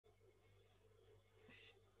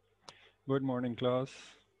Good morning, class.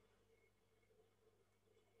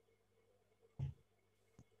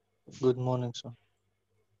 Good morning, sir.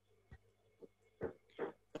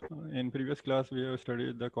 In previous class, we have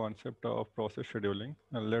studied the concept of process scheduling.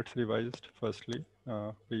 Let's revise firstly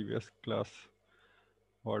previous class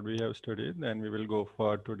what we have studied. Then we will go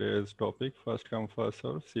for today's topic. First come first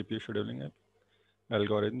serve CPU scheduling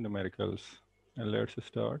algorithm numericals. And let's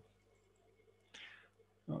start.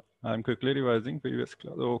 I'm quickly revising previous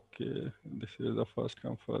class. Okay, this is the first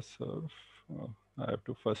come first serve. I have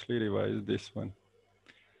to firstly revise this one.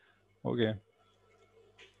 Okay.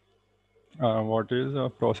 What is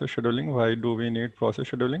process scheduling? Why do we need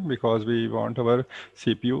process scheduling? Because we want our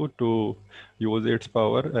CPU to use its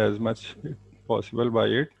power as much possible by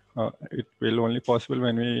it. It will only possible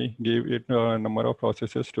when we give it a number of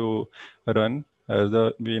processes to run. As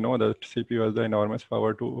we know that CPU has the enormous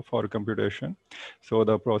power for computation. So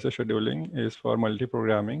the process scheduling is for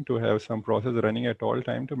multi-programming to have some process running at all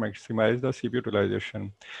time to maximize the CPU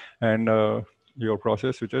utilization. And your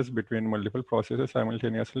process switches between multiple processes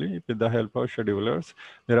simultaneously with the help of schedulers.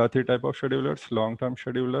 There are three types of schedulers. Long-term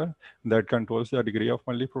scheduler that controls the degree of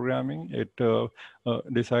multi-programming. It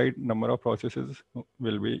decide number of processes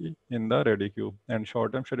will be in the ready queue. And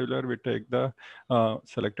short-term scheduler will take the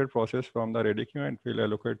selected process from the ready queue and will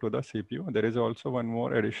allocate to the CPU. There is also one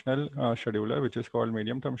more additional scheduler which is called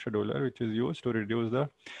medium-term scheduler, which is used to reduce the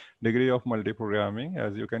degree of multi-programming.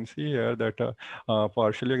 As you can see here that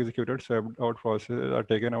partially executed swapped out processes are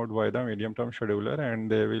taken out by the medium-term scheduler,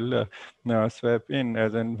 and they will swap in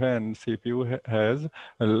as and when CPU has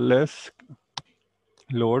less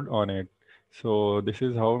load on it. So this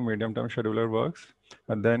is how medium-term scheduler works.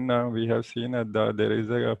 And then we have seen that there is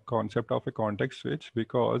a concept of a context switch,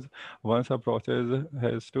 because once a process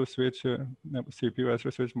has to switch, CPU has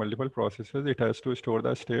to switch multiple processes, it has to store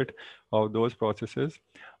the state of those processes.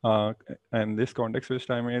 And this context switch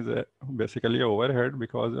time is basically overhead,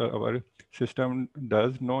 because our system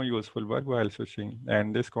does no useful work while switching.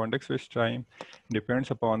 And this context switch time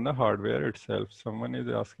depends upon the hardware itself. Someone is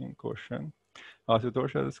asking question.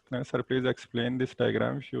 Ashutosh, sir, please explain this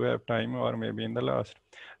diagram if you have time, or maybe in the last.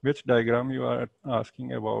 Which diagram you are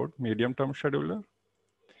asking about? Medium-term scheduler?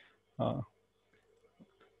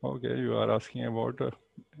 Okay, you are asking about.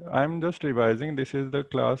 I'm just revising. This is the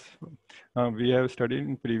class we have studied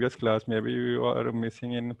in previous class. Maybe you are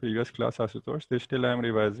missing in previous class, Ashutosh. This still I am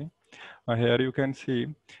revising. Here you can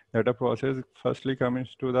see that a process firstly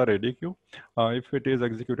comes to the ready queue. If it is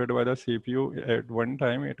executed by the CPU at one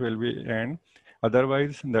time, it will be end.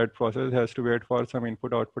 Otherwise, that process has to wait for some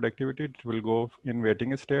input-output activity. It will go in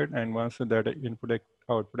waiting state, and once that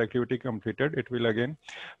input-output activity completed, it will again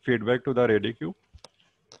feedback to the ready queue.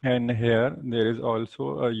 And here there is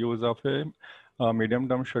also a use of a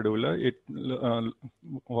medium-term scheduler.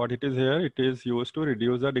 What it is here, it is used to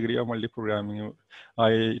reduce the degree of multi-programming.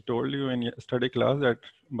 I told you in yesterday class that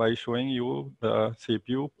by showing you the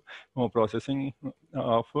CPU processing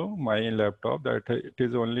of my laptop, that it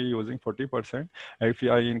is only using 40%. If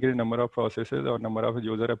I increase number of processes or number of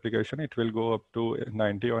user application, it will go up to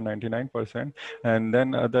 90 or 99%. And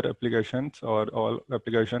then other applications or all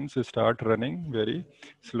applications start running very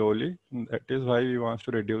slowly. That is why we want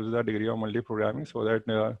to reduce the degree of multi-programming, so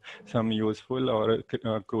that some useful or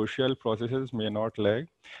crucial processes may not lag.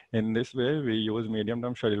 In this way, we use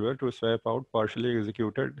medium-term scheduler to swap out partially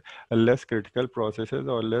executed less critical processes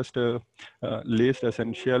or least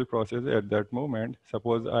essential process at that moment.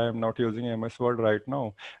 Suppose I am not using MS Word right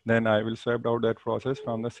now, then I will swap out that process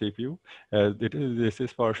from the CPU, as this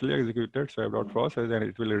is partially executed swapped out process, and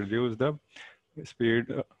it will reduce the speed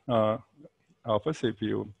of a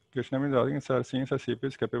CPU. Krishna is asking, sir, since a CPU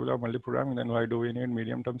is capable of multi-programming, then why do we need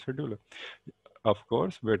medium-term scheduler? Of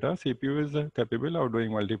course, beta, CPU is capable of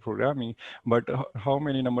doing multi-programming, but how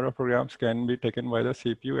many number of programs can be taken by the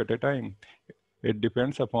CPU at a time? It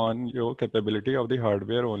depends upon your capability of the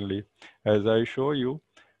hardware only. As I show you,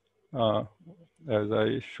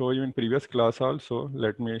 in previous class also,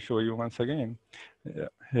 let me show you once again.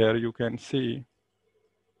 Here you can see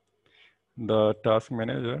the task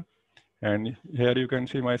manager. And here you can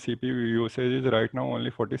see my CPU usage is right now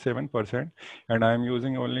only 47%, and I'm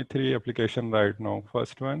using only 3 applications right now.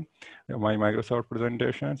 First one, my Microsoft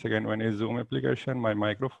presentation. Second one is Zoom application, my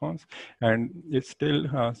microphones. And it's still,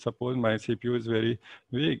 suppose my CPU is very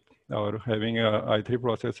weak, or having a i3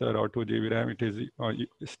 processor or 2 GB RAM, it is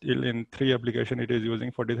still in 3 applications, it is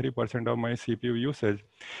using 43% of my CPU usage.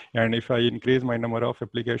 And if I increase my number of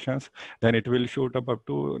applications, then it will shoot up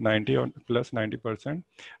to 90 or plus 90%.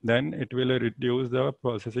 Then it will reduce the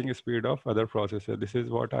processing speed of other processors. This is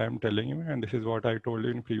what I am telling you, and this is what I told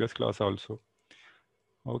you in previous class also.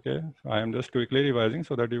 Okay, so I am just quickly revising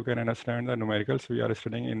so that you can understand the numericals we are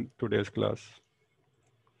studying in today's class.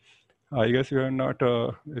 I guess you have not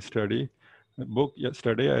study book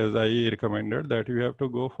yesterday as I recommended that you have to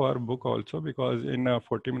go for book also, because in a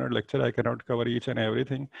 40-minute lecture I cannot cover each and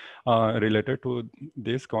everything related to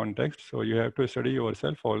this context. So you have to study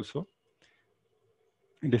yourself also.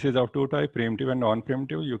 This is of two type, preemptive and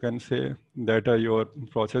non-preemptive. You can say that your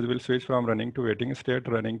process will switch from running to waiting state,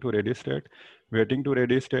 running to ready state, waiting to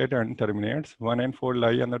ready state, and terminates. 1 and 4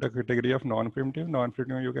 lie under the category of non-preemptive.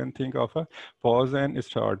 Non-preemptive, you can think of a pause and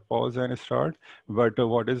start. But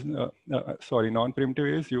sorry,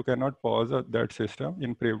 non-preemptive is you cannot pause that system.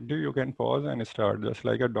 In preemptive, you can pause and start, just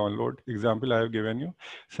like a download example I have given you.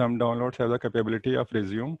 Some downloads have the capability of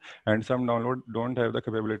resume, and some download don't have the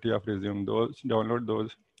capability of resume.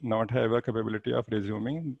 Those not have a capability of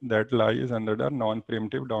resuming, that lies under the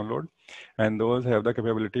non-preemptive download, and those have the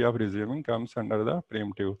capability of resuming comes under the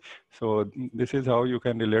preemptive. So this is how you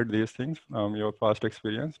can relate these things from your past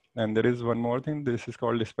experience. And there is one more thing, this is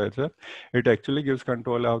called dispatcher. It actually gives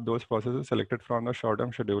control of those processes selected from the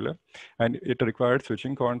short-term scheduler, and it requires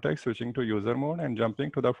switching context, switching to user mode, and jumping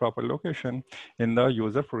to the proper location in the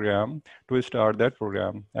user program to start that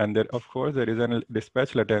program. And there, of course, there is a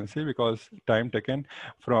dispatch latency, because time taken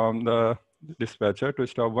from the dispatcher to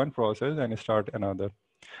stop one process and start another.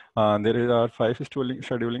 There are five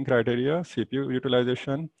scheduling criteria: CPU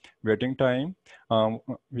utilization, waiting time.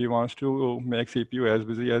 We want to make CPU as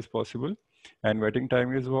busy as possible. And waiting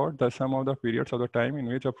time is what? The sum of the periods of the time in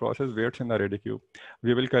which a process waits in the ready queue.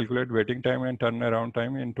 We will calculate waiting time and turnaround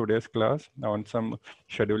time in today's class on some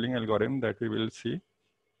scheduling algorithm that we will see.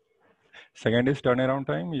 Second is turnaround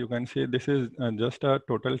time. You can see this is just a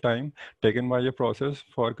total time taken by a process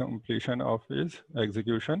for completion of its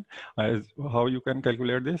execution. As how you can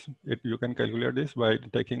calculate this? You can calculate this by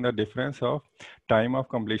taking the difference of time of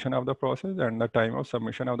completion of the process and the time of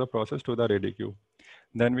submission of the process to the ready queue.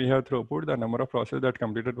 Then we have throughput, the number of processes that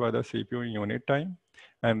completed by the CPU in unit time.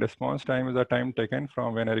 And response time is the time taken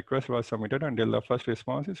from when a request was submitted until the first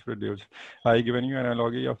response is produced. I given you an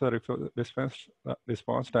analogy of the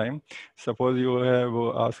response time. Suppose you have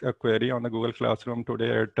asked a query on the Google Classroom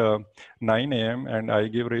today at 9 a.m. and I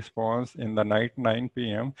give response in the night 9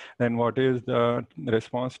 p.m. Then what is the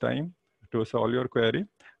response time to solve your query?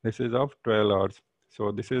 This is of 12 hours. So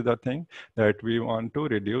this is the thing that we want to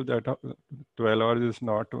reduce, that 12 hours is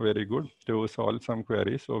not very good to solve some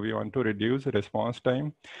queries. So we want to reduce response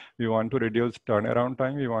time. We want to reduce turnaround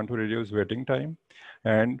time. We want to reduce waiting time.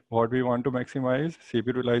 And what we want to maximize CPU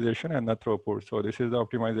utilization and the throughput. So this is the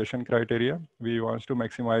optimization criteria. We want to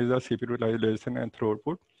maximize the CPU utilization and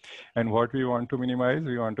throughput. And what we want to minimize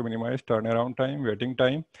turnaround time, waiting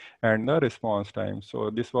time, and the response time. So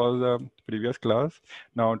this was the previous class.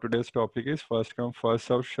 Now today's topic is first come, first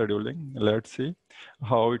serve scheduling. Let's see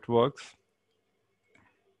how it works.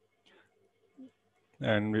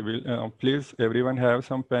 And we will, please everyone have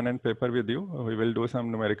some pen and paper with you. We will do some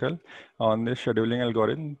numerical on this scheduling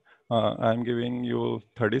algorithm. I'm giving you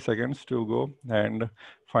 30 seconds to go and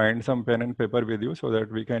find some pen and paper with you so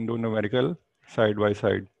that we can do numerical side by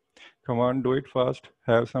side. Come on, do it fast.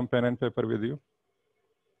 Have some pen and paper with you.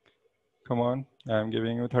 Come on, I'm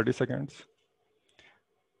giving you 30 seconds.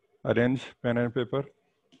 Arrange pen and paper.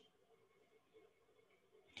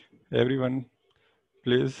 Everyone,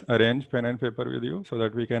 please arrange pen and paper with you so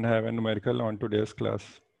that we can have a numerical on today's class.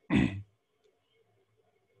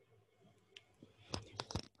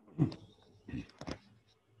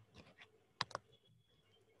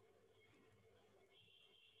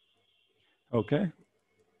 Okay.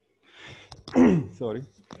 Sorry.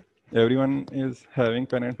 Everyone is having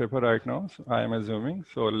pen and paper right now, so I am assuming.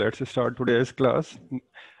 So let's start today's class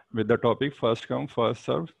with the topic first come, first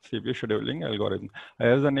serve CPU scheduling algorithm.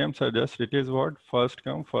 As the name suggests, it is what? First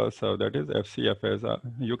come, first serve, that is FCFS.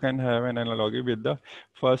 You can have an analogy with the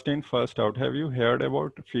first in, first out. Have you heard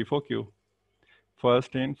about FIFO queue?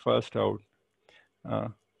 First in, first out.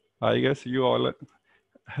 I guess you all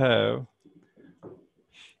have,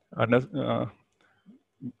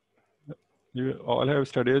 you all have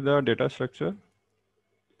studied the data structure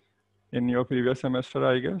in your previous semester,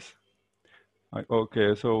 I guess.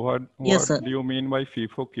 Okay, so what Yes, sir. do you mean by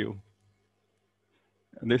FIFO queue?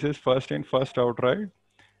 This is first in, first out, right?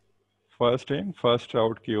 First in, first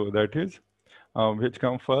out queue. That is, which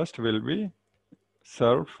come first will be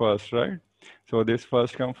served first, right? So this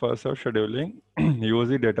first come, first served scheduling use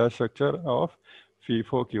the data structure of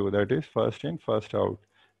FIFO queue. That is first in, first out.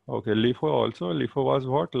 Okay, LIFO also. LIFO was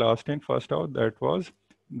what? Last in, first out. That was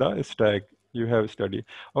the stack you have studied.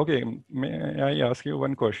 Okay, may I ask you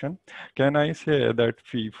one question? Can I say that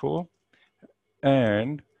FIFO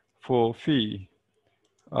and FOFI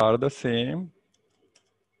are the same.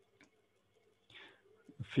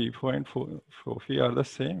 FIFO and FOFI are the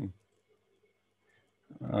same.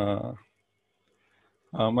 Uh,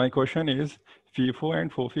 my question is, FIFO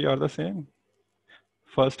and FOFI are the same?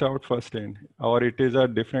 First out, first in, or it is a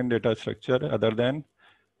different data structure other than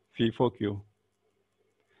FIFO Q?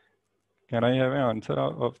 Can I have an answer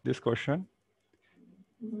of this question?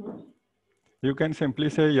 You can simply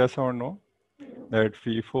say yes or no, that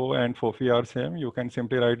FIFO and FOFI are same. You can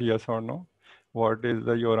simply write yes or no. What is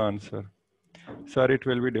your answer? Sir, it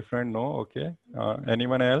will be different. No, okay.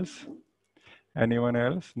 Anyone else? Anyone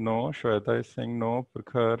else? No. Shweta is saying no.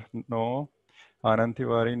 Prakhar, no. Anand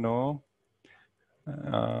Tiwari, no.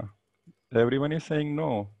 Uh, everyone is saying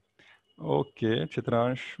no. Okay.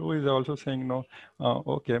 Chitranshu is also saying no.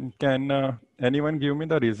 Okay. Can anyone give me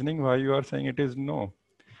the reasoning why you are saying it is no?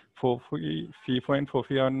 FIFO and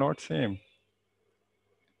FOFI are not same.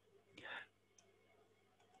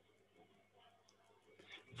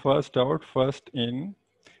 First out, first in,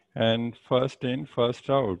 and first in, first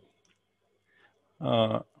out.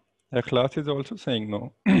 A class is also saying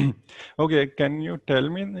no. Okay, can you tell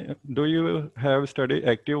me, do you have studied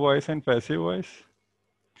active voice and passive voice?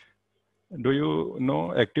 Do you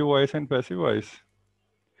know active voice and passive voice?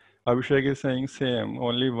 Abhishek is saying same.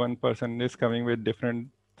 Only one person is coming with different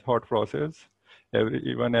thought process.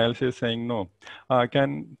 Everyone else is saying no.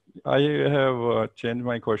 Can I have changed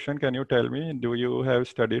my question? Can you tell me, do you have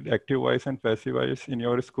studied active voice and passive voice in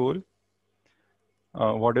your school?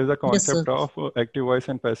 What is the Yes, sir. concept of active voice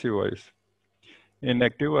and passive voice? In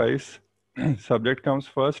active voice, subject comes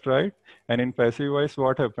first, right? And in passive voice,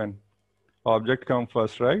 what happened? Object comes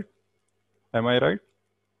first, right? Am I right?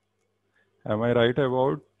 Am I right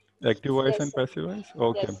about active voice and passive voice?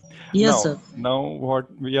 Okay. Yes, sir. Now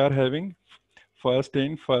what we are having, first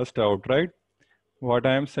in, first out, right? What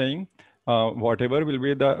I am saying, whatever will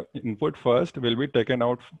be the input first will be taken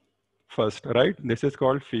out first, right? This is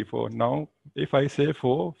called FIFO. Now, if I say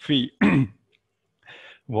FO, FI,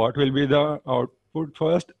 what will be the output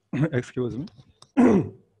first? Excuse me.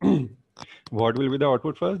 What will be the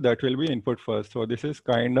output first? That will be input first. So this is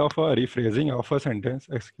kind of a rephrasing of a sentence.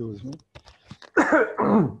 Excuse me.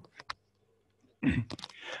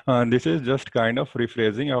 This is just kind of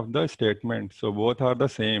rephrasing of the statement. So both are the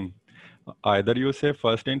same. Either you say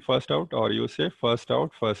first in, first out, or you say first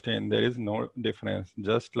out, first in. There is no difference.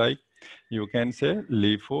 Just like you can say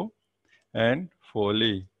LIFO and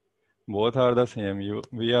FOLI. Both are the same.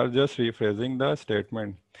 We are just rephrasing the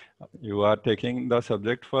statement. You are taking the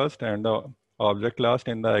subject first and the object last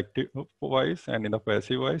in the active voice, and in the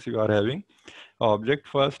passive voice you are having object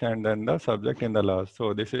first and then the subject in the last.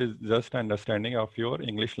 So this is just understanding of your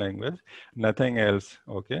English language, nothing else.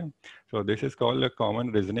 Okay. So this is called a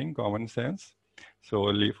common reasoning, common sense. So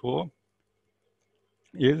LIFO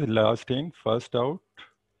is last in, first out,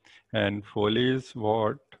 and FOLI is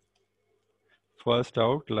what? First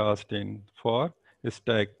out, last in, for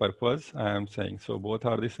stack purpose, I am saying. So both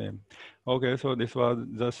are the same. Okay, so this was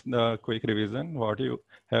just the quick revision, what you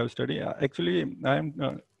have studied. Actually,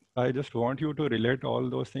 I just want you to relate all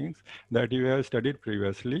those things that you have studied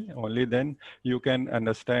previously. Only then you can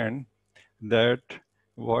understand that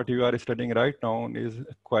what you are studying right now is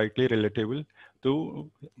quietly relatable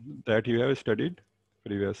to that you have studied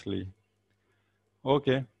previously.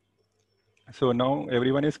 Okay, so now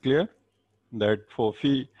everyone is clear that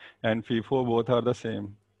FOFI and FIFO both are the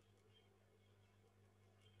same.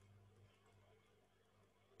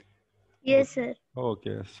 Yes, sir.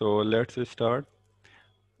 Okay, so let's start.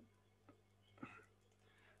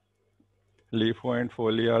 LIFO and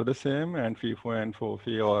FOLI are the same, and FIFO and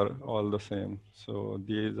FOFI are all the same. So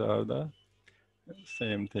these are the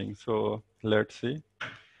same thing. So let's see.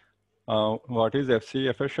 What is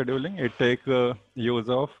FCFS scheduling? It takes use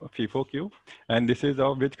of FIFO queue, and this is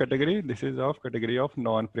of which category? This is of category of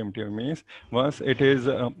non-primitive. Means once it is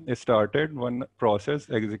started, one process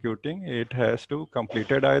executing, it has to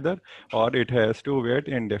completed either, or it has to wait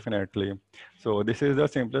indefinitely. So this is the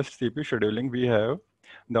simplest CPU scheduling we have.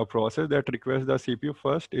 The process that requests the CPU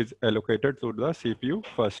first is allocated to the CPU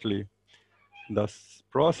firstly. The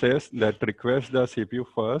process that requests the CPU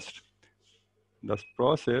first, the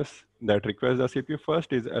process that requires the CPU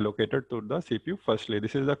first is allocated to the CPU firstly.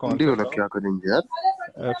 This is the ठंडी concept वाला क्या of करेंगे यार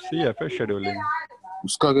FCFS scheduling.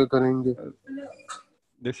 उसका क्या करेंगे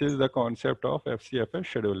This is the concept of FCFS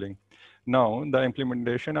scheduling. Now, the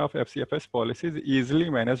implementation of FCFS policy is easily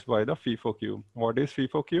managed by the FIFO queue. What is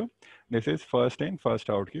FIFO queue? This is first in, first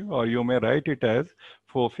out queue, or you may write it as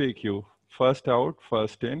FOFI queue, first out,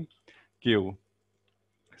 first in queue.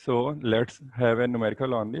 So let's have a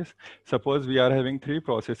numerical on this. Suppose we are having three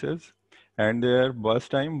processes and their burst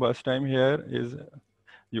time here is,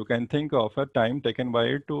 you can think of a time taken by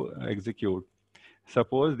it to execute.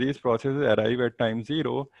 Suppose these processes arrive at time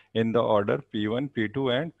 0 in the order P1,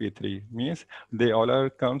 P2 and P3. Means they all are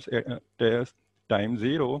comes at time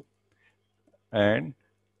 0 and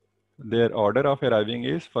their order of arriving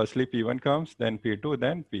is firstly P1 comes, then P2,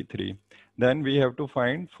 then P3. Then we have to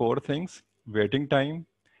find four things: waiting time,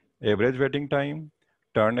 average waiting time,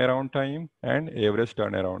 turnaround time, and average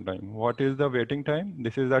turnaround time. What is the waiting time?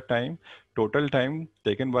 This is the total time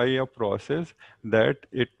taken by a process that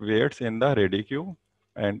it waits in the ready queue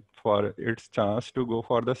and for its chance to go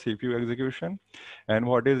for the CPU execution. And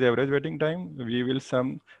what is average waiting time? We will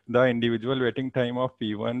sum the individual waiting time of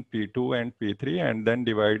P1, P2, and P3 and then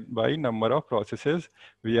divide by number of processes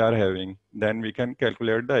we are having. Then we can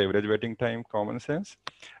calculate the average waiting time, common sense.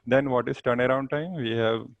 Then what is turnaround time? We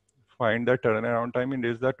have find the turnaround time. It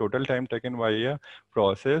is the total time taken by a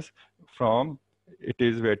process from it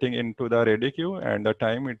is waiting into the ready queue and the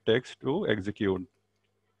time it takes to execute.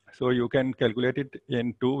 So you can calculate it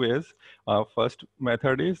in two ways. First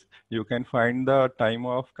method is you can find the time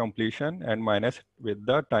of completion and minus with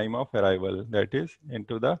the time of arrival, that is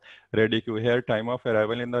into the ready queue. Here time of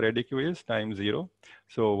arrival in the ready queue is time 0.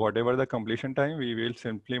 So whatever the completion time, we will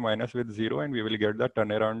simply minus with 0 and we will get the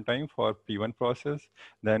turnaround time for P1 process.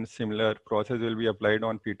 Then similar process will be applied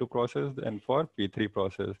on P2 process and for P3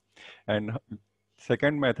 process. And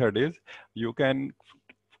second method is you can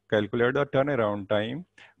calculate the turnaround time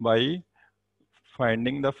by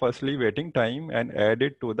finding the firstly waiting time and add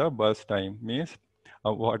it to the burst time. Means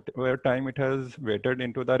whatever time it has waited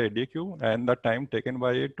into the ready queue and the time taken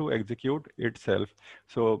by it to execute itself.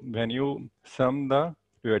 So when you sum the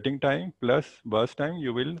waiting time plus burst time,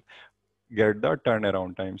 you will get the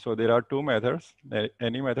turnaround time. So there are two methods,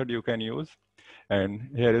 any method you can use. And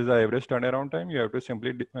here is the average turnaround time. You have to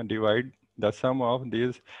simply divide the sum of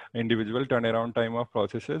these individual turnaround time of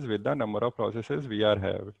processes with the number of processes we are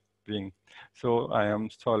having. So I am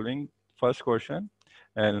solving first question,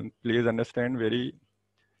 and please understand very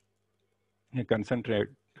concentrate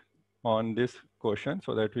on this question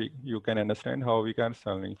so that you can understand how we can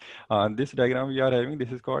solving. This diagram we are having,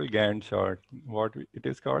 this is called Gantt chart. What it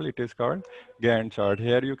is called? It is called Gantt chart.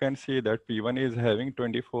 Here you can see that P1 is having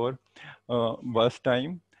 24 burst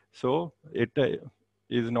time. So it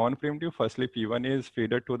is non-primitive. Firstly, P1 is fed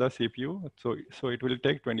to the CPU. So it will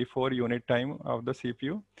take 24 unit time of the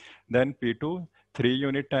CPU. Then P2, 3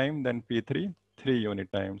 unit time. Then P3, 3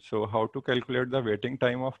 unit time. So how to calculate the waiting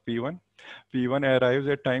time of P1? P1 arrives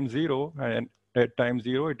at time 0 and at time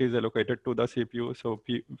 0 it is allocated to the CPU. So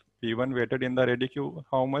P1 waited in the ready queue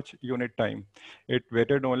how much unit time? It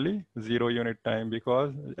waited only 0 unit time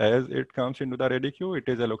because as it comes into the ready queue it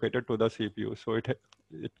is allocated to the CPU. So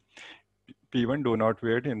P1 do not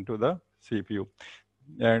wait into the CPU.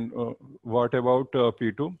 And what about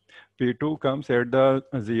P2? P2 comes at the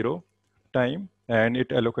 0 time and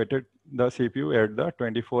it allocated the CPU at the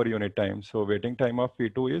 24 unit time. So waiting time of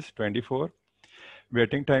P2 is 24.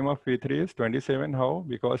 Waiting time of P3 is 27. How?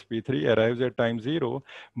 Because P3 arrives at time 0,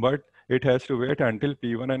 but it has to wait until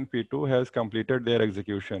P1 and P2 has completed their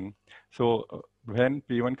execution. So when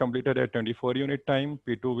P1 completed at 24 unit time,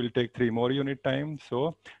 P2 will take 3 more unit time.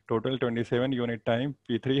 So total 27 unit time,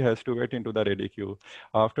 P3 has to wait into the ready queue.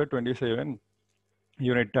 After 27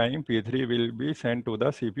 unit time, P3 will be sent to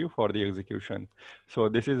the CPU for the execution. So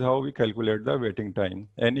this is how we calculate the waiting time.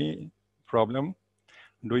 Any problem?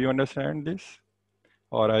 Do you understand this?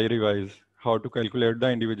 Or I revise how to calculate the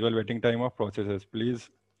individual waiting time of processes. Please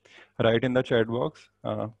write in the chat box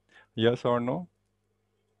yes or no.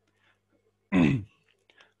 Do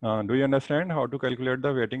you understand how to calculate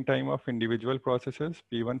the waiting time of individual processes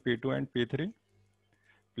P1, P2 and P3?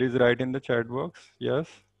 Please write in the chat box yes.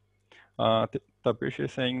 Tapish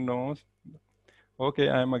is saying no. Okay,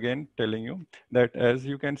 I am again telling you that as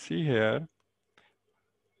you can see here,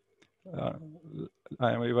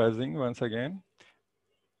 I am revising once again.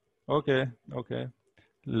 Okay.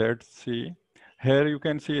 Let's see. Here you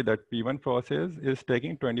can see that P1 process is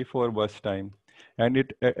taking 24 burst time and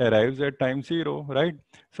it arrives at time 0, right?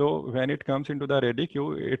 So when it comes into the ready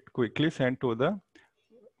queue, it quickly sent to the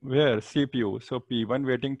where CPU. So P1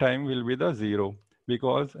 waiting time will be the 0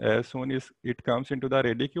 because as soon as it comes into the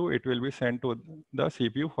ready queue, it will be sent to the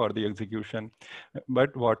CPU for the execution.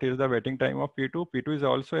 But what is the waiting time of P2? P2 is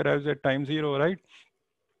also arrives at time 0, right?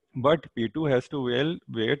 But P2 has to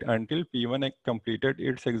wait until P1 completed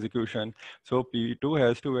its execution. So P2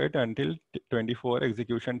 has to wait until 24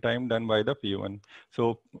 execution time done by the P1.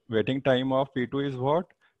 So waiting time of P2 is what?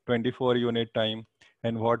 24 unit time.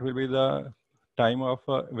 And what will be the time of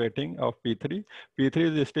waiting of P3?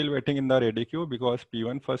 P3 is still waiting in the ready queue because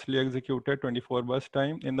P1 firstly executed 24 burst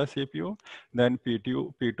time in the CPU. Then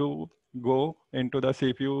P2 go into the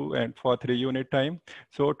CPU and for 3 unit time.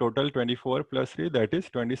 So total 24 plus 3, that is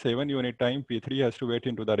 27 unit time P3 has to wait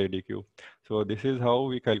into the ready queue. So this is how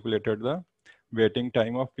we calculated the waiting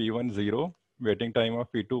time of P1 0, waiting time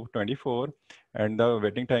of P2 24, and the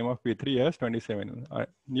waiting time of P3 as 27.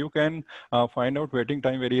 You can find out waiting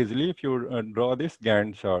time very easily if you draw this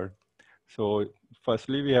Gantt chart. So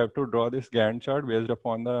firstly, we have to draw this Gantt chart based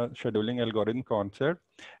upon the scheduling algorithm concept,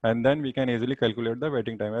 and then we can easily calculate the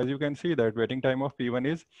waiting time. As you can see that waiting time of P1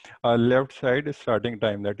 is left side starting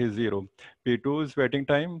time, that is 0. P2's waiting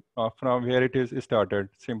time from where it is started,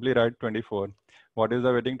 simply write 24. What is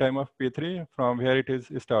the waiting time of P3? From where it is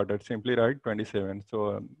started, simply write 27.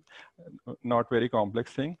 So not very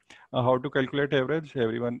complex thing. How to calculate average?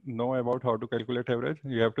 Everyone know about how to calculate average.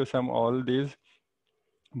 You have to sum all these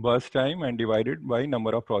burst time and divide it by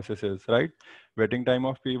number of processes, right? Waiting time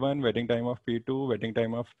of P1, waiting time of P2, waiting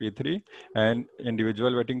time of P3, and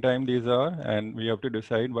individual waiting time these are, and we have to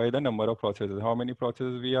decide by the number of processes. How many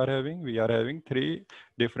processes we are having? We are having 3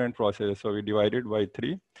 different processes. So we divide it by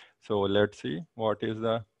 3. So let's see what is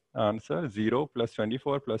the answer. 0 plus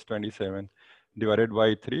 24 plus 27 divided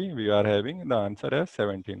by 3, we are having the answer as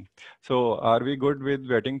 17. So are we good with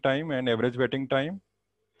waiting time and average waiting time?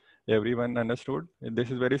 Everyone understood?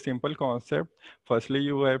 This is very simple concept. Firstly,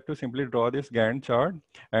 you have to simply draw this Gantt chart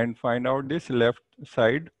and find out this left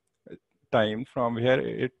side time from where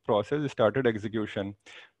it process started execution.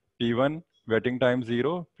 P1 waiting time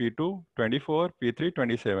 0, P2 24, P3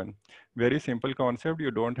 27. Very simple concept.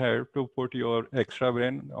 You don't have to put your extra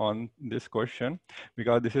brain on this question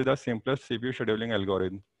because this is the simplest CPU scheduling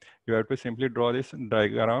algorithm. You have to simply draw this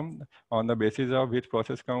diagram on the basis of which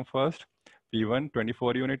process comes first. P1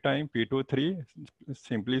 24 unit time, P2 3,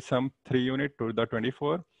 simply sum 3 unit to the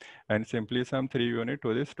 24 and simply sum 3 unit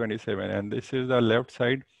to this 27. And this is the left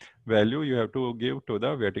side value you have to give to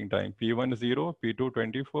the waiting time. P1 0, P2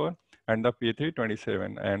 24, and the P3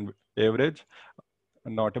 27. And average,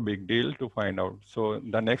 not a big deal to find out. So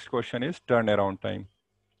the next question is turnaround time.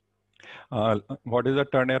 What is the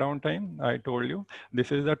turnaround time? I told you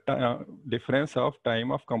this is the difference of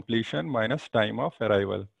time of completion minus time of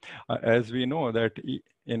arrival. As we know that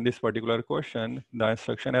in this particular question, the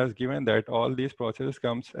instruction has given that all these processes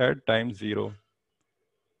comes at time 0.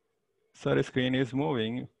 Sir, screen is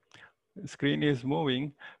moving. Screen is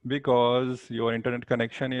moving because your internet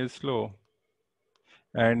connection is slow,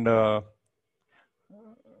 and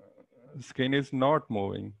screen is not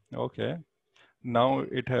moving. Okay. Now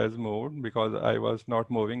it has moved because I was not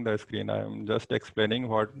moving the screen. I am just explaining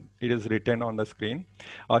what it is written on the screen.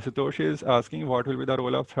 Ashutosh is asking what will be the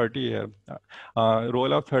role of 30 here.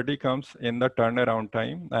 Role of 30 comes in the turnaround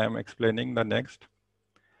time. I am explaining the next.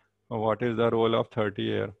 What is the role of 30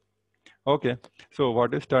 here? Okay, so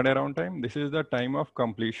what is turnaround time? This is the time of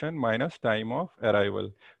completion minus time of arrival.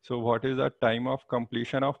 So what is the time of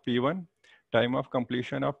completion of P1? Time of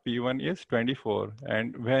completion of P1 is 24,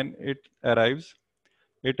 and when it arrives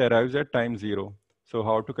at time 0. So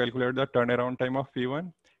how to calculate the turnaround time of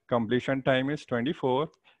P1? Completion time is 24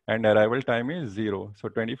 and arrival time is 0. So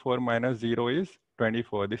 24 minus 0 is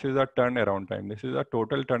 24. This is a turnaround time. This is a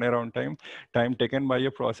total turnaround time, time taken by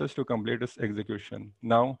a process to complete its execution.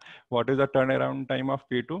 Now, what is the turnaround time of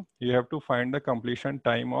P2? You have to find the completion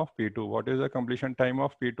time of P2. What is the completion time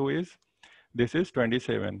of P2 is? This is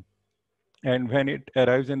 27. And when it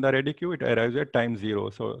arrives in the ready queue, it arrives at time 0.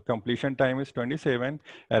 So completion time is 27,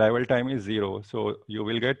 arrival time is 0. So you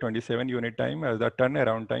will get 27 unit time as the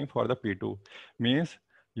turnaround time for the P2. Means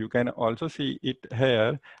you can also see it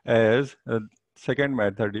here as a second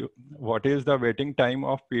method. What is the waiting time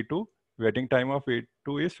of P2? Waiting time of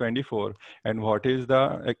P2 is 24. And what is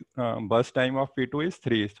the bus time of P2 is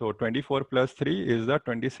 3. So 24 plus 3 is the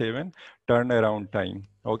 27 turnaround time.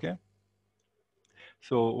 Okay.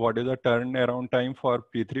 So what is the turnaround time for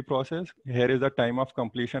P3 process? Here is the time of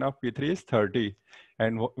completion of P3 is 30.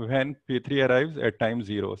 And when P3 arrives at time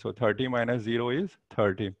 0. So 30 minus 0 is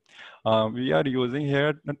 30. We are using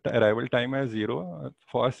here the arrival time as 0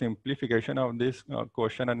 for simplification of this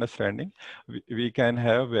question understanding. We can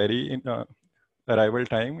have very arrival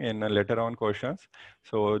time in later on questions.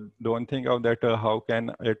 So don't think of that how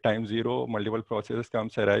can at time 0 multiple processes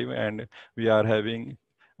comes arrive and we are having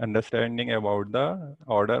understanding about the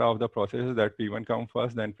order of the processes that P1 come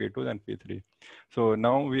first, then P2, then P3. So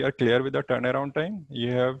now we are clear with the turnaround time.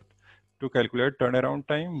 You have to calculate turnaround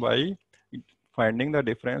time by finding the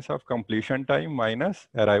difference of completion time minus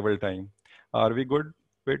arrival time. Are we good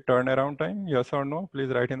with turnaround time? Yes or no? Please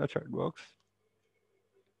write in the chat box.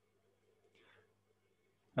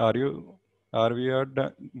 Are we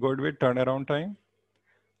good with turnaround time?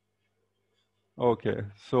 Okay,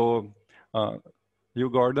 so uh, you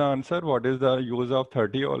got the answer. What is the use of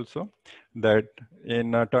 30 also? That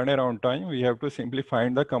in turnaround time, we have to simply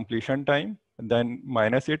find the completion time, then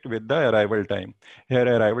minus it with the arrival time. Here,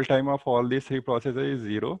 arrival time of all these three processes is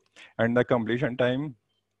 0, and the completion time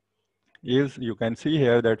is, you can see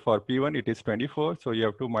here that for P1 it is 24, so you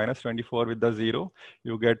have to minus 24 with the 0,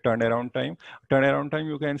 you get turnaround time. Turnaround time,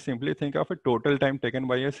 you can simply think of a total time taken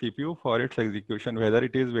by a CPU for its execution, whether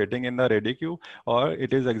it is waiting in the ready queue or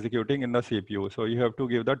it is executing in the CPU. So you have to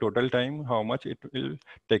give the total time, how much it will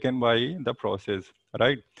taken by the process,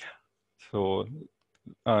 right? So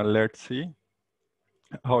let's see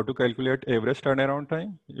how to calculate average turnaround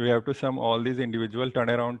time. We have to sum all these individual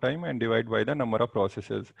turnaround time and divide by the number of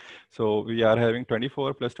processes. So we are having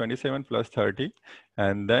 24 plus 27 plus 30,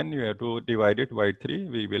 and then you have to divide it by 3.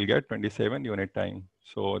 We will get 27 unit time.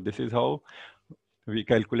 So this is how we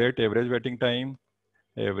calculate average waiting time,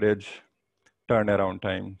 average turnaround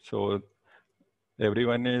time. So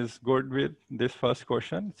everyone is good with this first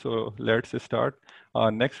question. So let's start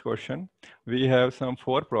our next question. We have some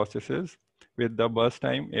 4 processes with the burst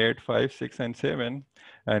time 8, 5, 6, and 7.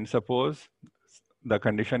 And suppose the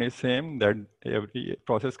condition is same, that every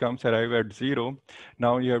process comes arrive at 0.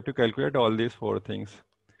 Now you have to calculate all these 4 things.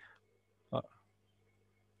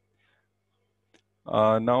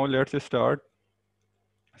 Now let's start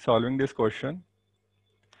solving this question.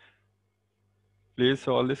 Please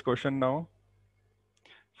solve this question now.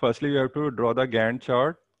 Firstly, you have to draw the Gantt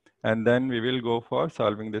chart, and then we will go for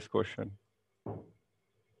solving this question.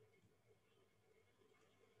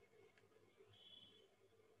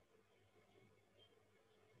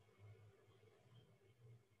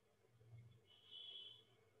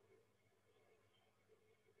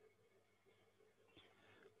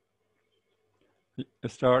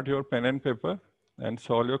 Start your pen and paper and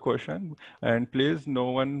solve your question. And please, no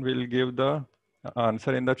one will give the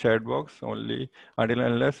answer in the chat box, only until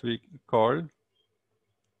unless we call.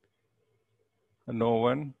 No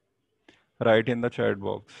one write in the chat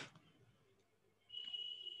box.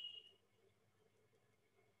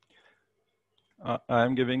 I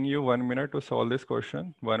am giving you 1 minute to solve this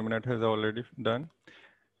question. 1 minute has already done.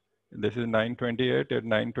 This is 9:28. At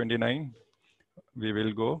 9:29, we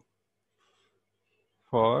will go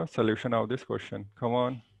for solution of this question. Come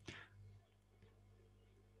on.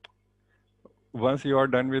 Once you are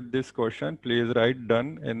done with this question, please write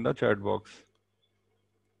done in the chat box.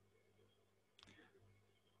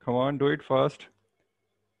 Come on, do it fast.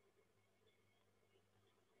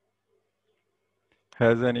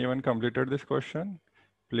 Has anyone completed this question?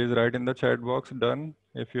 Please write in the chat box done.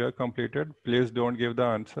 If you have completed, please don't give the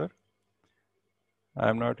answer.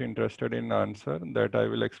 I'm not interested in answer that I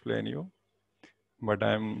will explain you, but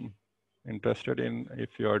I'm interested in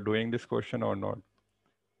if you are doing this question or not.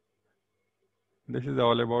 This is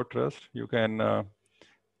all about trust. You can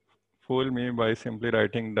fool me by simply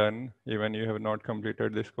writing done, even you have not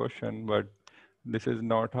completed this question, but this is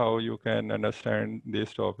not how you can understand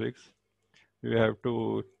these topics. You have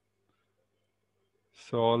to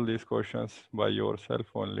solve these questions by yourself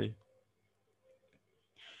only.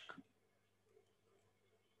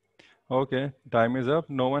 Okay, time is up.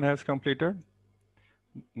 No one has completed?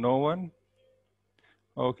 No one?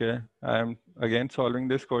 Okay, I am again solving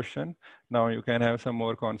this question. Now you can have some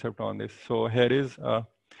more concept on this. So here is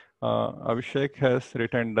Abhishek has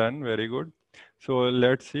written done, very good. So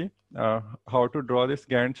let's see how to draw this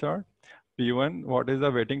Gantt chart. P1, what is the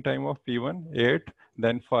waiting time of P1? 8,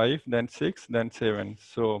 then 5, then 6, then 7.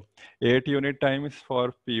 So 8 unit time is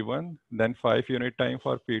for P1, then 5 unit time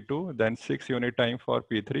for P2, then 6 unit time for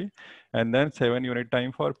P3, and then 7 unit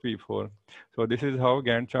time for P4. So this is how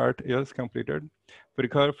Gantt chart is completed.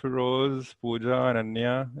 Prikhar, Firoz, Pooja,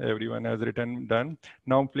 Ananya, everyone has written done.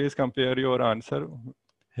 Now please compare your answer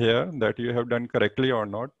here that you have done correctly or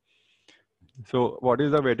not. So what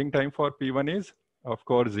is the waiting time for P1 is? Of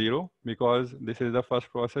course, 0, because this is the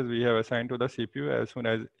first process we have assigned to the CPU as soon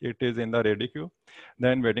as it is in the ready queue.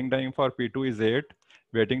 Then waiting time for P2 is 8,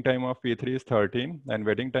 waiting time of P3 is 13, and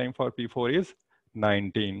waiting time for P4 is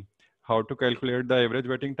 19. How to calculate the average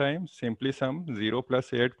waiting time? Simply sum 0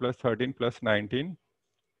 plus 8 plus 13 plus 19.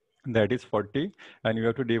 That is 40, and you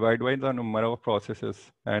have to divide by the number of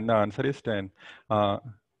processes, and the answer is 10.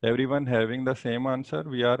 Everyone having the same answer,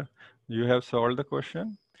 you have solved the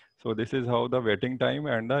question. So this is how the waiting time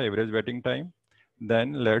and the average waiting time.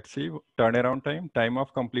 Then let's see turnaround time. Time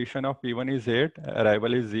of completion of P1 is 8,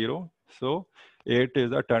 arrival is 0. So 8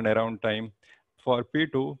 is the turnaround time. For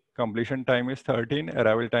P2, completion time is 13,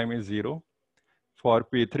 arrival time is 0. For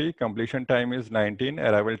P3, completion time is 19,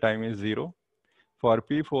 arrival time is 0. For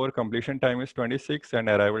P4, completion time is 26 and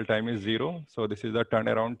arrival time is 0. So this is the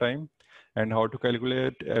turnaround time. And how to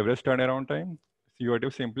calculate average turnaround time? So you have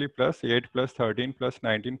to simply plus 8 plus 13 plus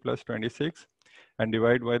 19 plus 26 and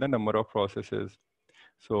divide by the number of processes.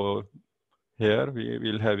 So here we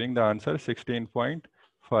will having the answer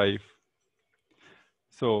 16.5.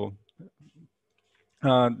 So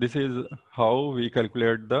this is how we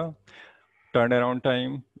calculate the turnaround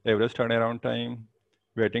time, average turnaround time,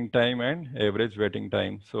 waiting time, and average waiting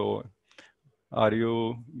time. So are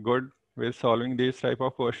you good with solving these type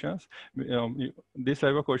of questions? This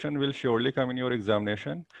type of question will surely come in your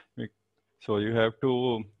examination. So you have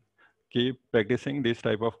to keep practicing these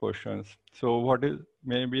type of questions. So what is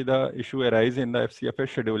maybe the issue arise in the FCFS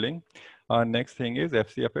scheduling? Next thing is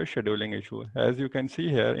FCFS scheduling issue. As you can see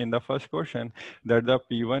here in the first question that the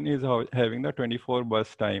P1 is having the 24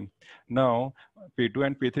 bus time. Now P2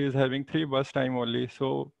 and P3 is having 3 bus time only.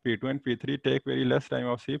 So P2 and P3 take very less time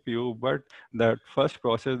of CPU, but that first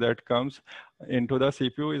process that comes into the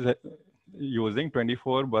CPU is using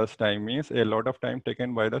 24 bus time, means a lot of time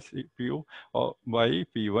taken by the CPU or by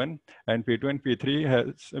P1, and P2 and P3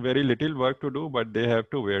 has very little work to do, but they have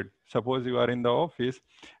to wait. Suppose you are in the office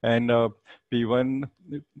and P1,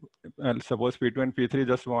 suppose P2 and P3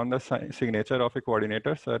 just want the signature of a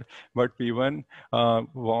coordinator, sir, but P1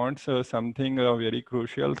 wants something very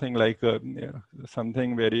crucial thing like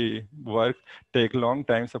something very work take long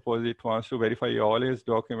time. Suppose it wants to verify all his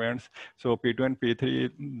documents. So P2 and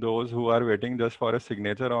P3, those who are waiting just for a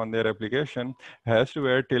signature on their application, has to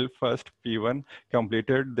wait till first P1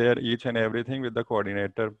 completed their each and everything with the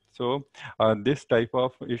coordinator. So this type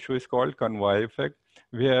of issue is called convoy effect,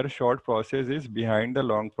 where short process is behind the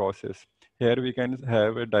long process. Here we can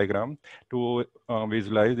have a diagram to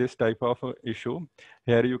visualize this type of issue.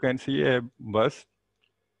 Here you can see a bus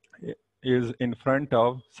is in front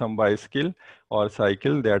of some bicycle or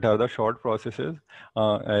cycle that are the short processes.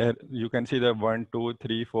 You can see the 1, 2,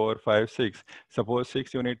 3, 4, 5, 6. Suppose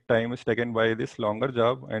 6 unit time is taken by this longer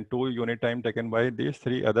job and 2 unit time taken by these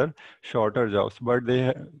 3 other shorter jobs, but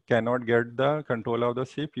they cannot get the control of the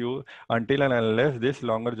CPU until and unless this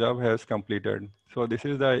longer job has completed. So this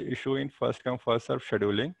is the issue in first come first serve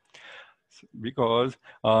scheduling, because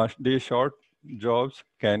these short jobs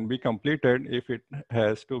can be completed if it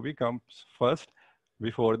has to be comes first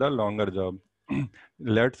before the longer job.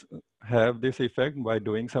 Let's have this effect by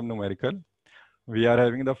doing some numerical. We are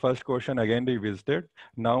having the first question again revisited.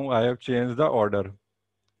 Now I have changed the order.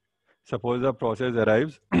 Suppose the process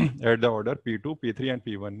arrives at the order P2, P3, and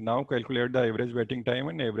P1. Now calculate the average waiting time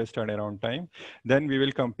and average turnaround time. Then we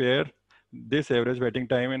will compare this average waiting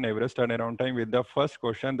time and average turnaround time with the first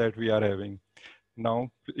question that we are having.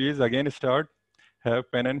 Now, please again start,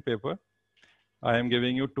 have pen and paper. I am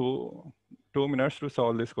giving you two minutes to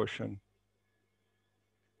solve this question.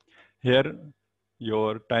 Here,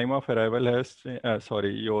 your time of arrival has,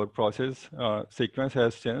 your process sequence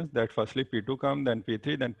has changed, that firstly P2 come, then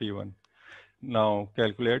P3, then P1. Now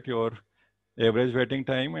calculate your average waiting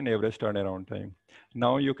time and average turnaround time.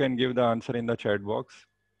 Now you can give the answer in the chat box.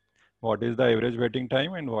 What is the average waiting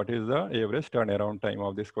time and what is the average turnaround time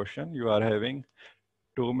of this question? You are having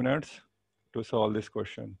 2 minutes to solve this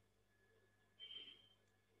question.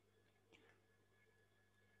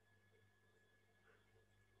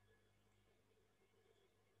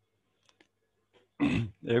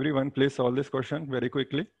 Everyone, please solve this question very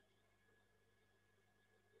quickly.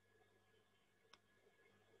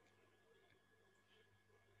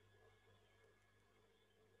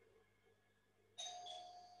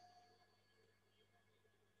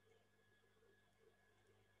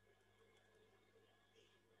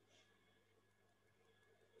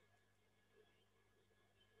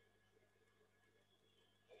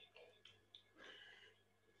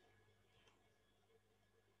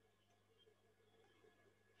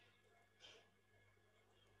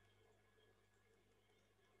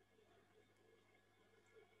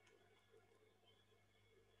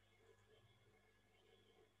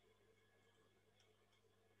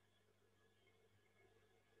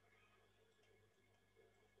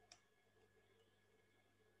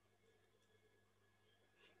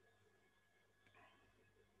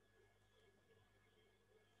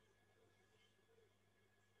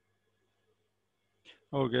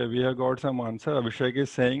 Okay, we have got some answer. Abhishek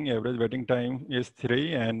is saying average waiting time is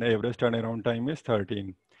 3 and average turnaround time is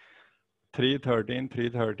 13. 3, 13, 3,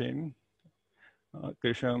 13.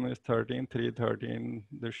 Krisham is 13, 3, 13.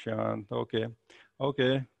 Dushyant, okay.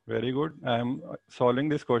 Okay, very good. I'm solving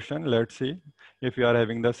this question. Let's see if you are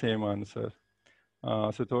having the same answer.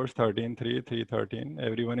 Sutosh 13, 3, 3, 13.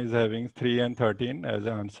 Everyone is having 3 and 13 as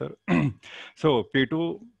an answer. So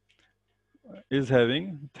P2 is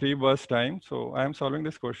having 3 burst time. So I am solving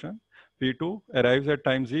this question. P2 arrives at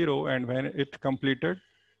time 0 and when it completed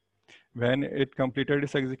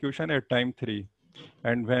its execution at time 3.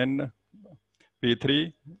 And when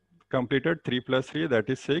P3 completed 3 plus 3, that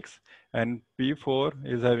is 6. And P4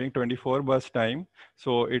 is having 24 burst time.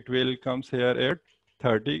 So it will comes here at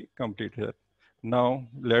 30 completed. Now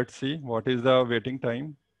let's see what is the waiting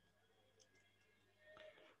time.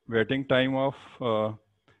 Waiting time of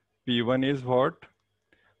P1 is what?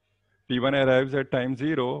 P1 arrives at time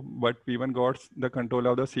 0, but P1 got the control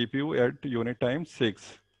of the CPU at unit time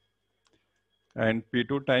 6. And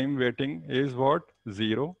P2 time waiting is what?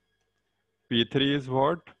 0. P3 is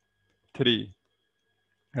what? 3.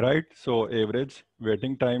 Right? So average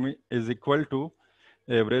waiting time is equal to,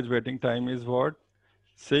 average waiting time is what?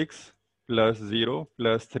 6 plus 0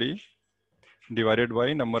 plus 3 divided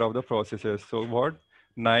by number of the processes. So what?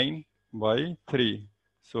 9 by 3.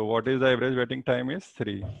 So what is the average waiting time is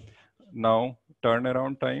 3. Now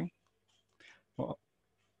turnaround time.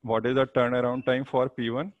 What is the turnaround time for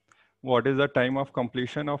P1? What is the time of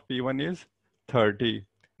completion of P1 is 30.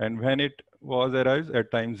 And when it was arrives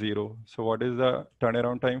at time 0. So what is the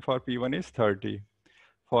turnaround time for P1 is 30.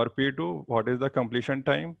 For P2, what is the completion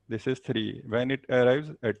time? This is 3. When it arrives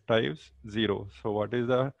at times 0. So what is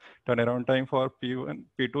the turnaround time for P1?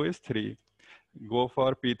 P2 is 3. Go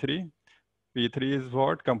for P3. P3 is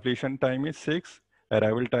what? Completion time is 6.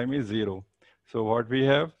 Arrival time is 0. So what we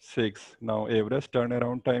have? 6. Now average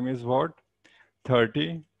turnaround time is what?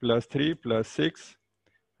 30 plus 3 plus 6,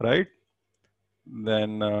 right?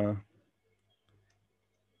 Then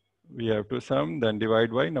we have to sum, then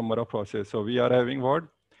divide by number of process. So we are having what?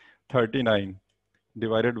 39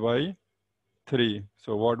 divided by 3.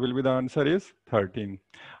 So what will be the answer is 13.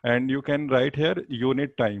 And you can write here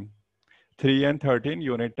unit time. 3 and 13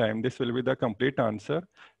 unit time. This will be the complete answer.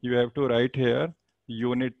 You have to write here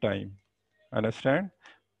unit time. Understand?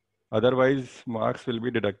 Otherwise, marks will be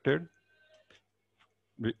deducted.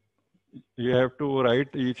 You have to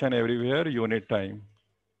write each and everywhere unit time.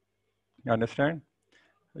 Understand?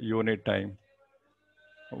 Unit time.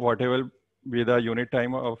 Whatever be the unit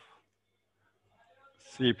time of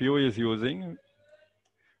CPU is using,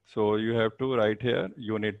 so you have to write here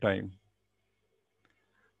unit time.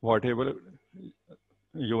 Whatever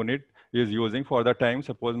unit is using for the time,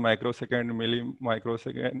 suppose microsecond,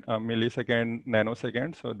 millisecond,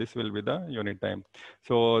 nanosecond. So this will be the unit time.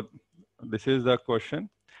 So this is the question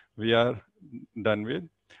we are done with.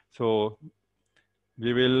 So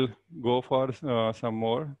we will go for some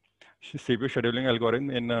more CPU scheduling algorithm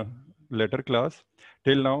in a later class.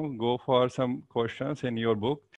 Till now, go for some questions in your book.